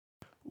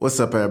What's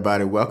up,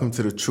 everybody? Welcome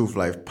to the Truth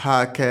Life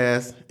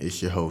Podcast.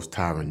 It's your host,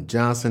 Tyron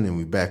Johnson, and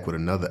we're back with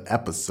another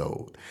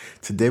episode.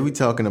 Today, we're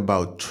talking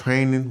about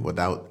training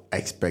without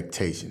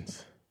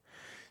expectations.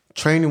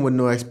 Training with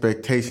no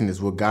expectation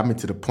is what got me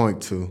to the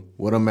point to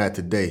what I'm at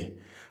today.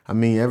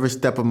 Every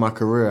step of my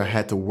career, I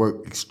had to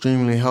work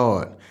extremely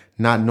hard,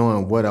 not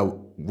knowing what I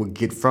would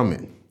get from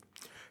it.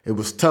 It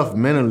was tough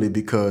mentally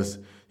because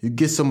you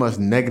get so much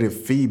negative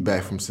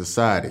feedback from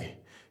society.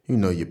 You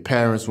know, your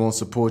parents won't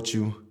support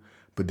you,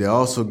 but they're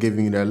also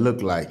giving you that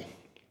look like,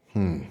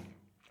 you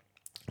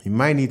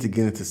might need to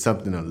get into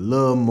something a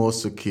little more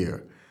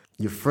secure.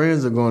 Your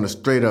friends are going to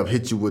straight up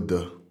hit you with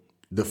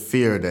the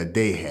fear that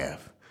they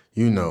have.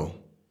 You know,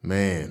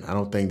 man, I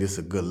don't think this is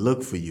a good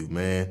look for you,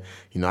 man.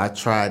 You know, I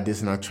tried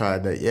this and I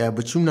tried that. Yeah,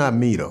 but you're not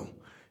me, though.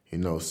 You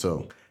know,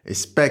 so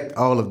expect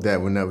all of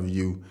that whenever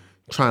you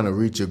trying to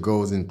reach your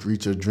goals and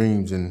reach your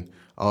dreams and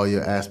all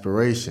your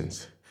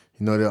aspirations.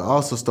 You know, they'll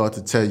also start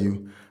to tell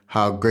you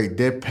how great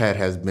their path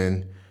has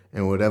been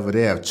and whatever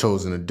they have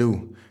chosen to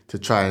do to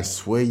try and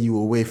sway you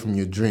away from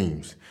your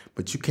dreams.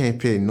 But you can't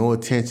pay no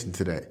attention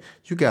to that.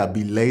 You got to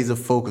be laser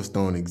focused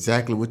on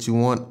exactly what you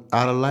want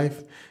out of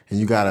life, and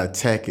you got to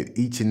attack it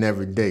each and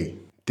every day.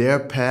 Their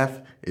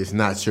path is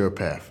not your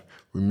path.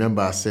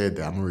 Remember I said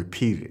that. I'm going to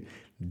repeat it.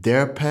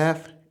 Their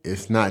path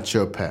is not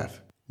your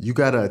path. You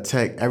got to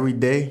attack every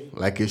day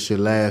like it's your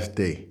last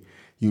day.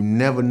 You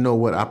never know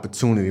what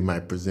opportunity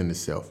might present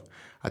itself.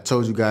 I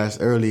told you guys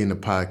early in the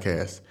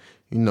podcast,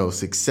 you know,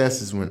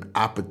 success is when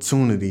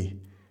opportunity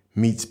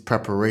meets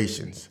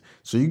preparations.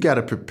 So you got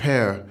to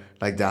prepare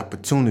like the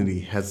opportunity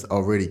has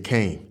already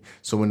came.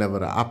 So whenever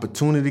the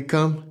opportunity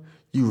come,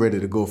 you ready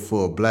to go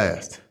full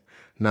blast.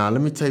 Now, let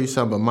me tell you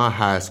something about my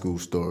high school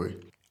story.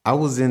 I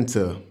was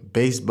into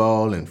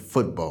baseball and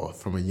football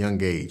from a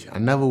young age. I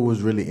never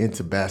was really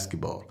into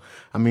basketball.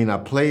 I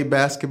played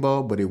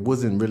basketball, but it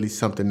wasn't really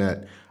something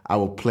that I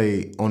would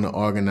play on an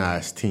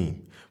organized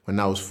team. When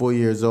I was 4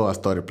 years old, I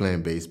started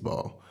playing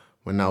baseball.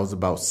 When I was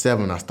about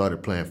 7, I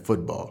started playing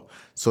football.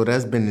 So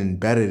that's been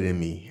embedded in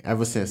me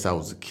ever since I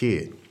was a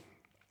kid.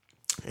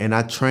 And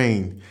I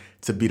trained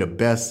to be the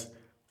best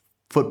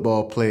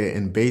football player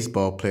and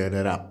baseball player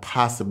that I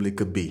possibly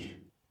could be.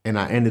 And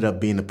I ended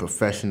up being a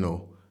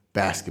professional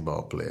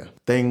basketball player.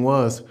 Thing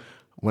was,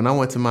 when I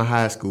went to my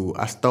high school,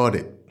 I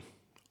started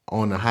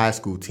on the high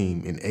school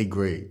team in 8th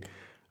grade.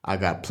 I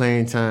got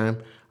playing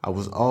time. I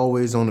was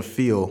always on the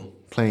field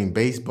playing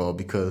baseball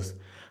because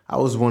I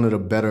was one of the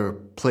better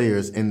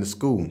players in the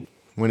school.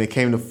 When it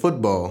came to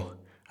football,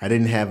 I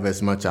didn't have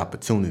as much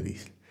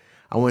opportunities.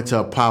 I went to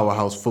a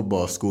powerhouse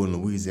football school in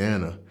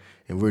Louisiana,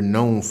 and we're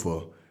known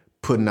for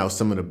putting out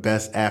some of the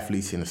best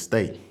athletes in the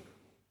state.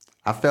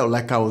 I felt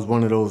like I was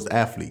one of those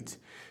athletes.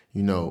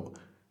 You know,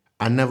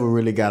 I never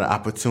really got an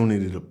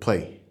opportunity to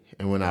play.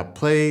 And when I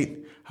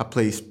played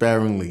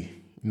sparingly.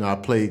 You know, I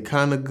played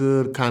kind of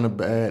good, kind of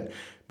bad,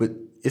 but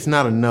it's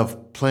not enough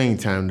playing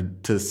time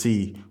to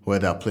see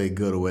whether I play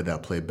good or whether I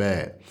play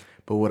bad.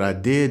 But what I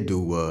did do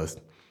was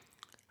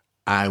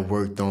I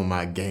worked on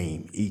my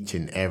game each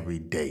and every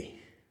day.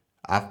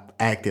 I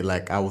acted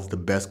like I was the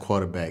best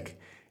quarterback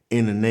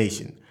in the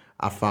nation.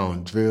 I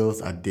found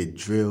drills. I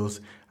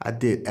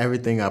did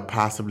everything I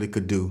possibly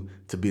could do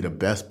to be the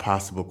best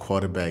possible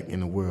quarterback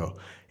in the world,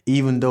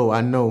 even though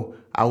I know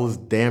I was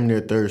damn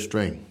near third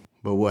string.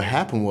 But what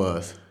happened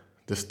was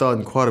the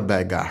starting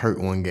quarterback got hurt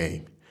one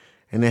game.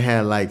 And they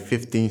had like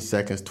 15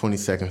 seconds, 20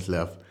 seconds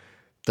left.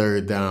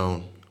 Third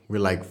down. We're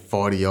like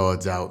 40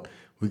 yards out.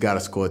 We got to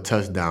score a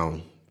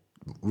touchdown.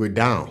 We're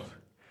down.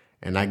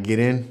 And I get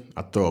in,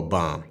 I throw a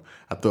bomb.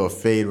 I throw a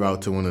fade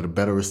route to one of the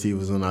better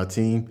receivers on our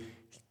team.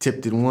 He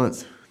tipped it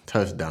once,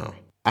 touchdown.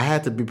 I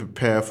had to be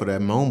prepared for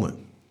that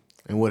moment.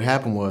 And what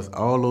happened was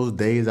all those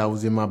days I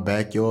was in my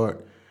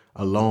backyard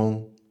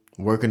alone,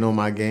 working on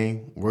my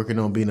game, working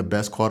on being the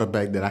best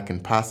quarterback that I can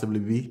possibly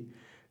be.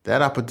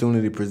 That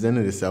opportunity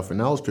presented itself,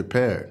 and I was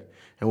prepared.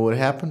 And what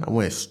happened? I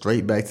went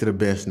straight back to the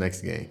bench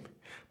next game.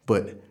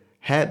 But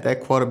had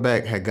that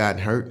quarterback had gotten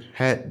hurt,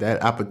 had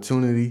that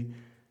opportunity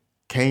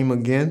came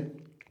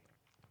again,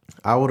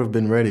 I would have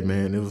been ready,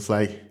 man. It was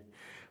like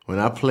when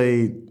I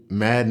played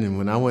Madden and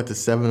when I went to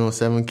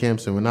 7-on-7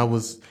 camps and when I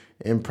was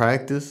in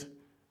practice,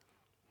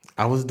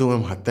 I was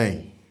doing my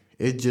thing.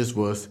 It just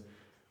was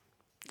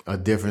a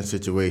different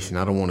situation.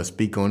 I don't want to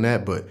speak on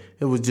that, but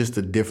it was just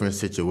a different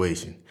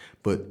situation.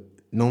 But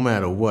no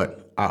matter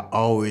what, I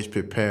always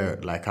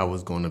prepared like I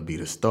was going to be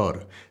the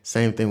starter.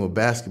 Same thing with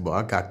basketball.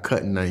 I got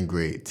cut in 9th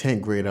grade. 10th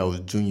grade, I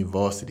was junior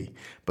varsity.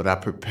 But I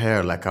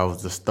prepared like I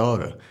was the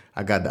starter.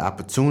 I got the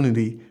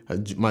opportunity.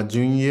 My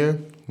junior year,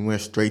 we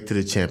went straight to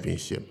the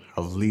championship.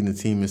 I was leading the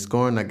team in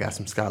scoring. I got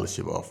some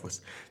scholarship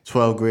offers.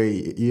 12th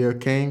grade year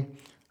came.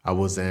 I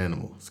was an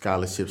animal.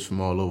 Scholarships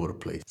from all over the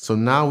place. So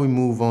now we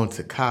move on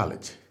to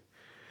college.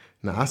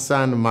 Now, I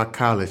signed to my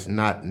college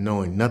not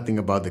knowing nothing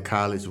about the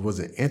college,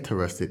 wasn't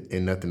interested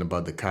in nothing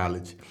about the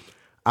college.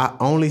 I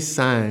only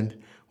signed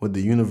with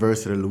the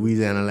University of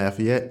Louisiana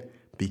Lafayette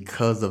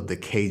because of the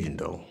Cajun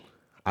Dome.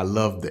 I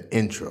loved the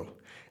intro.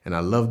 And I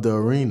loved the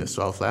arena,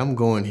 so I was like, I'm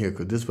going here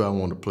because this is where I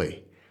want to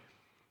play.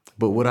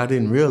 But what I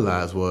didn't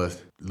realize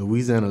was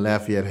Louisiana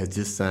Lafayette had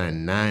just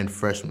signed 9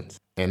 freshmen,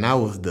 and I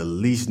was the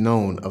least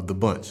known of the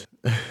bunch.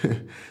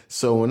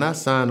 So when I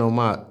signed on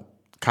my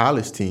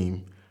college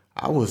team,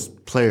 I was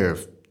player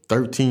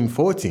 13,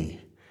 14,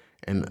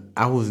 and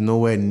I was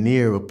nowhere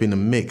near up in the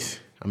mix.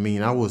 I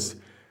mean, I was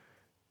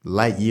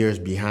light years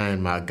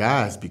behind my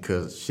guys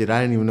because, I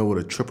didn't even know what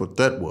a triple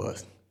threat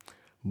was.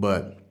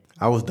 But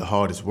I was the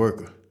hardest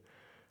worker.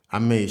 I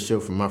made sure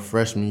from my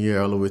freshman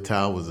year all the way till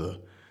I was a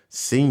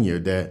senior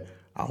that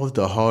I was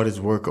the hardest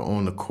worker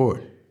on the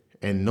court,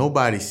 and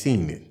nobody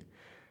seen it.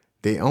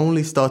 They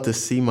only start to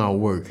see my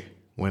work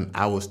when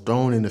I was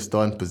thrown in the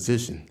starting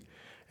position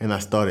and I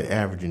started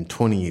averaging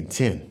 20 and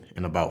 10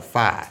 in about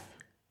 5.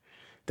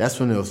 That's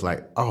when it was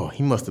like, oh,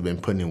 he must have been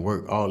putting in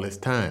work all this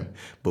time.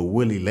 But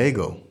Willie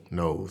Lego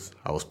knows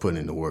I was putting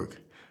in the work.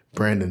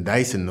 Brandon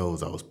Dyson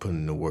knows I was putting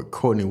in the work.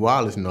 Courtney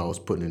Wallace knows I was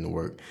putting in the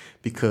work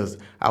because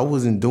I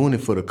wasn't doing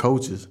it for the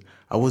coaches.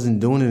 I wasn't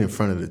doing it in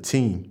front of the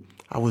team.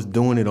 I was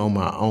doing it on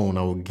my own.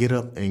 I would get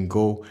up and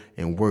go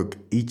and work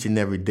each and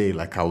every day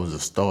like I was a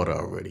starter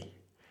already.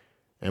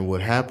 And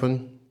what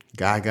happened?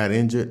 Guy got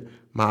injured.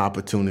 My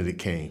opportunity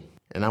came.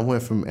 And I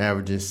went from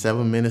averaging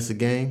 7 minutes a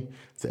game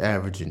to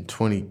averaging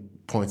 20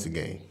 points a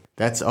game.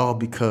 That's all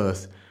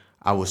because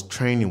I was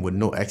training with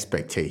no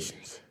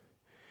expectations.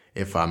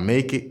 If I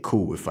make it,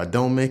 cool. If I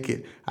don't make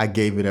it, I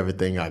gave it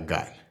everything I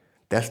got.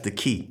 That's the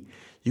key.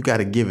 You got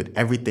to give it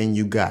everything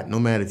you got, no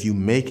matter if you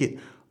make it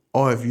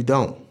or if you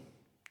don't.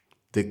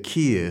 The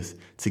key is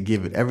to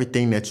give it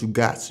everything that you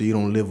got so you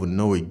don't live with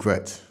no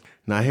regrets.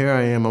 Now here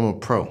I am, I'm a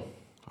pro.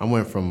 I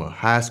went from a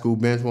high school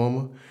bench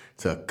warmer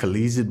to a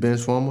collegiate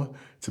bench warmer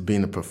to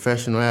being a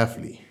professional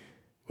athlete.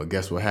 But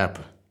guess what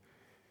happened?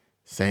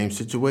 Same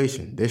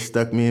situation. They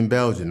stuck me in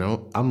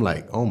Belgium. I'm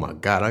like, oh my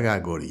God, I got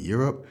to go to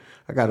Europe.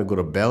 I got to go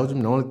to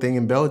Belgium. The only thing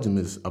in Belgium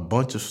is a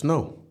bunch of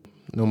snow.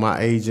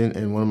 My agent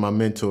and one of my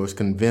mentors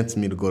convinced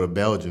me to go to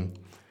Belgium,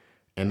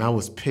 and I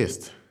was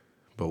pissed.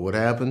 But what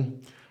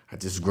happened? I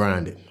just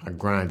grinded.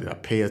 I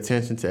paid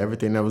attention to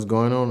everything that was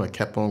going on. I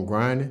kept on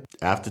grinding.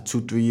 After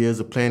 2-3 years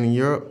of playing in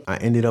Europe, I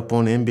ended up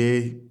on the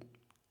NBA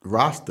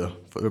roster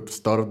for the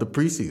start of the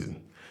preseason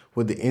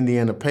with the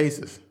Indiana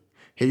Pacers.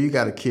 Here you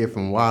got a kid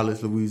from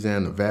Wallace,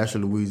 Louisiana, Vassar,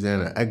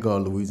 Louisiana, Edgar,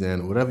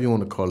 Louisiana, whatever you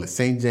want to call it,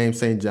 St. James,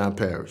 St. John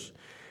Parish,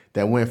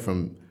 that went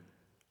from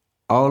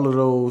all of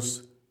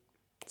those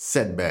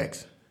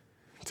setbacks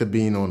to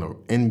being on an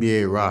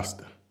NBA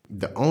roster.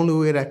 The only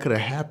way that could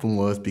have happened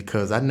was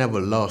because I never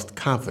lost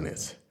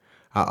confidence.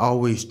 I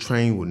always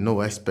trained with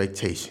no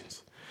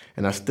expectations.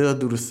 And I still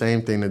do the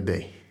same thing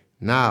today.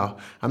 Now,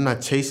 I'm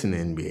not chasing the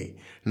NBA.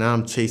 Now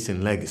I'm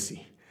chasing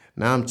legacy.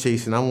 Now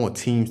I want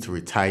teams to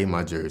retire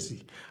my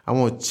jersey. I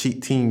want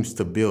teams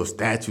to build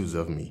statues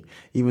of me.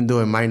 Even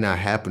though it might not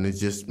happen, it's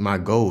just my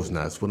goals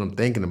now. It's what I'm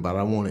thinking about.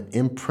 I want to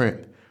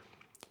imprint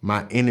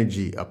my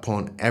energy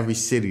upon every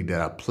city that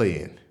I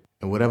play in.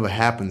 And whatever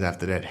happens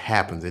after that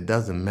happens. It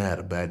doesn't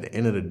matter. But at the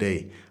end of the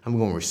day, I'm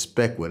going to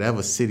respect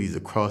whatever city's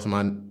across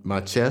my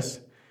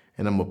chest,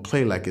 and I'm going to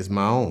play like it's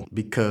my own.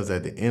 Because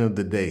at the end of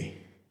the day,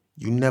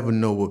 you never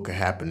know what could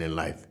happen in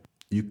life.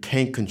 You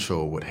can't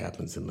control what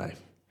happens in life.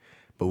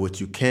 But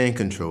what you can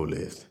control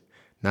is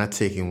not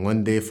taking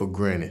one day for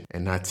granted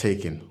and not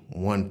taking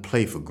one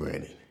play for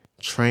granted.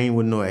 Train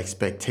with no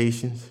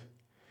expectations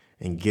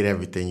and get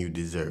everything you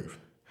deserve.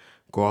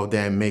 Go out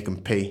there and make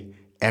them pay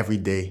every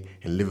day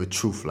and live a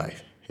truth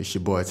life. It's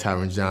your boy,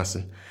 Tyron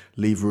Johnson.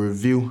 Leave a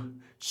review.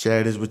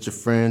 Share this with your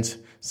friends.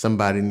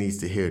 Somebody needs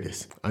to hear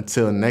this.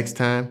 Until next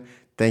time,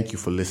 thank you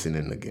for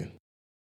listening again.